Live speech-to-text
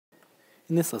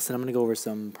In this lesson, I'm going to go over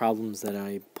some problems that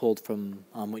I pulled from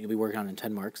what you'll be working on in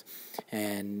 10 marks,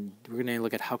 and we're going to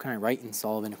look at how can I write and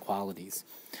solve inequalities.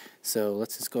 So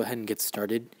let's just go ahead and get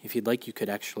started. If you'd like, you could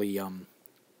actually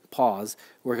pause,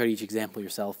 work out each example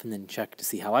yourself, and then check to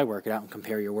see how I work it out and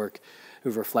compare your work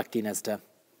with reflecting as to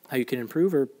how you can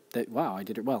improve or that, wow, I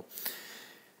did it well.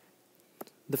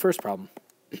 The first problem,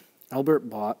 Albert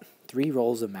bought 3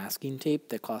 rolls of masking tape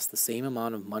that cost the same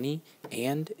amount of money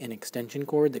and an extension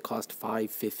cord that cost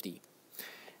 $5.50.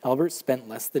 Albert spent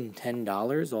less than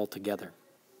 $10 altogether.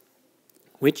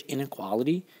 Which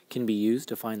inequality can be used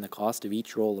to find the cost of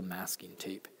each roll of masking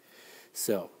tape?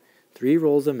 So, 3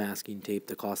 rolls of masking tape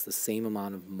that cost the same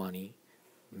amount of money,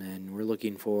 and we're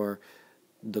looking for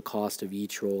the cost of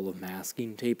each roll of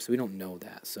masking tape, so we don't know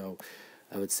that. So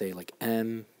I would say like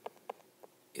M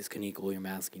is going to equal your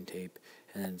masking tape,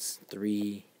 and then it's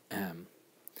 3M.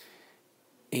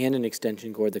 And an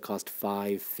extension cord that cost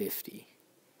 $5.50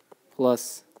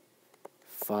 plus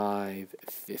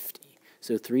 $5.50.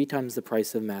 So 3 times the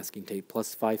price of masking tape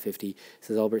plus $5.50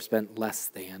 says Albert spent less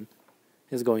than,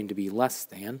 is going to be less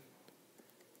than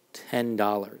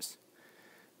 $10.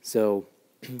 So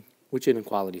which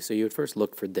inequality? So you would first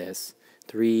look for this.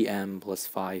 3M plus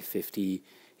 $5.50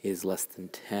 is less than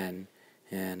 10.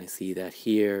 And I see that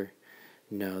here.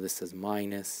 No, this says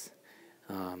minus.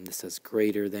 This says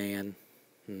greater than.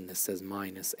 And this says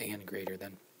minus and greater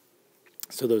than.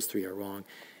 So those 3 are wrong,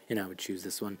 and I would choose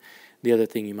this one. The other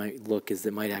thing you might look is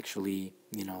it might actually,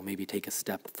 maybe take a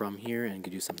step from here and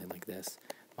could do something like this.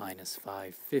 Minus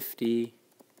 $5.50.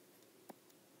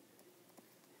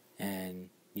 And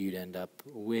you'd end up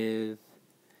with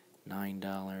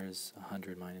 $9.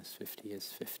 100 minus 50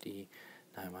 is 50.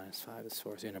 9 minus 5 is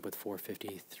 4, so you end up with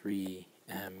 450.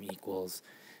 3M equals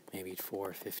maybe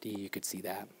 450. You could see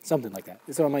that. Something like that.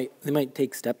 So they might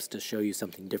take steps to show you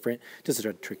something different, just to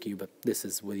try to trick you, but this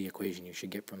is the equation you should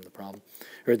get from the problem,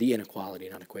 or the inequality,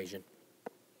 not equation.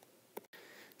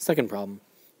 Second problem,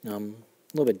 a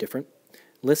little bit different.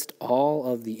 List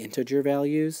all of the integer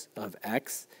values of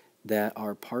x that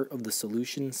are part of the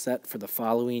solution set for the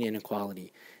following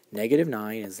inequality.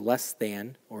 -9 is less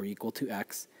than or equal to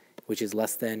x, which is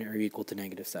less than or equal to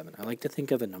 -7. I like to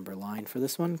think of a number line for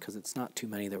this one because it's not too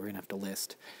many that we're going to have to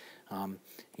list.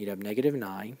 You'd have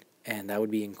 -9, and that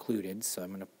would be included, so I'm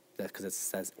going to, that's because it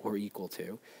says or equal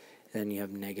to. Then you have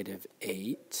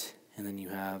 -8, and then you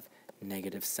have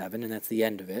 -7, and that's the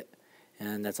end of it.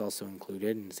 And that's also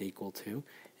included, and it's equal to.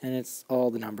 And it's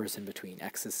all the numbers in between.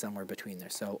 X is somewhere between there.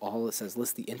 So all it says,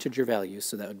 list the integer values,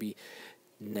 so that would be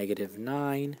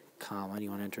 -9, comma, and you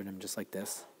want to enter them just like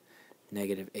this.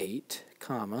 -8,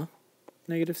 comma,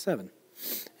 -7.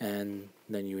 And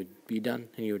then you would be done,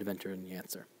 and you would have entered in the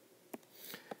answer.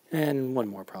 And one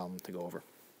more problem to go over.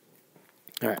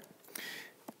 All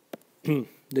right.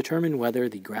 Determine whether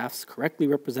the graphs correctly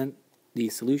represent the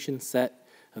solution set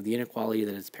of the inequality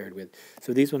that it's paired with.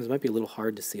 So these ones might be a little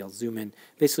hard to see. I'll zoom in.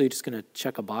 Basically, you're just going to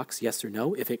check a box, yes or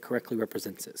no, if it correctly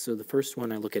represents it. So the first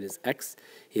one I look at is x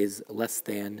is less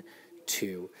than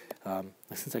 2.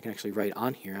 Since I can actually write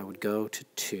on here, I would go to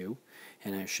 2,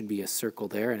 and there should be a circle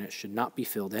there, and it should not be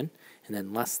filled in. And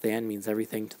then less than means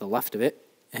everything to the left of it,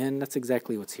 and that's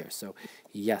exactly what's here. So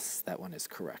yes, that one is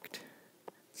correct.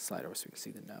 Slide over so we can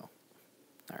see the no.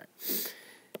 All right.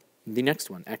 The next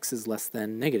one, x is less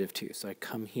than -2. So I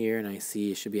come here and I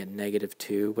see it should be at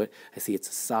 -2, but I see it's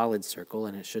a solid circle,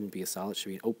 and it shouldn't be a solid, it should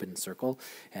be an open circle,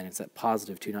 and it's at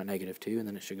 +2, not -2, and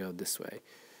then it should go this way.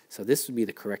 So this would be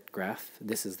the correct graph.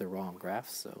 This is the wrong graph,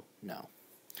 so no.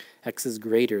 X is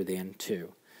greater than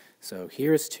 2. So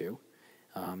here is 2.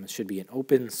 It should be an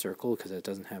open circle because it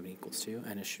doesn't have an equals to,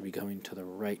 and it should be going to the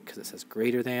right because it says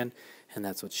greater than, and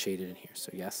that's what's shaded in here, so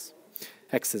yes.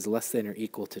 X is less than or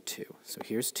equal to 2. So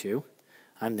here's 2.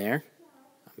 I'm there.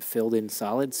 I'm filled in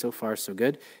solid. So far, so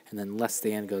good. And then less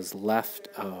than goes left.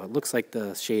 Oh, it looks like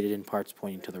the shaded in part's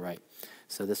pointing to the right.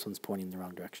 So this one's pointing in the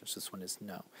wrong direction. So this one is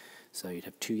no. So you'd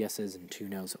have 2 yeses and 2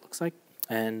 nos, it looks like.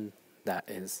 And that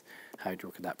is how you'd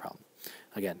work with that problem.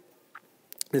 Again,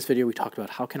 in this video we talked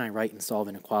about how can I write and solve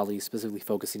inequalities, specifically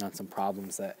focusing on some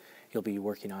problems that you'll be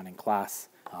working on in class,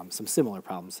 some similar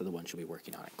problems to the ones you'll be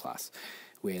working on in class,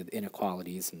 with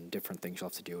inequalities and different things you'll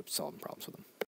have to do with solving problems with them.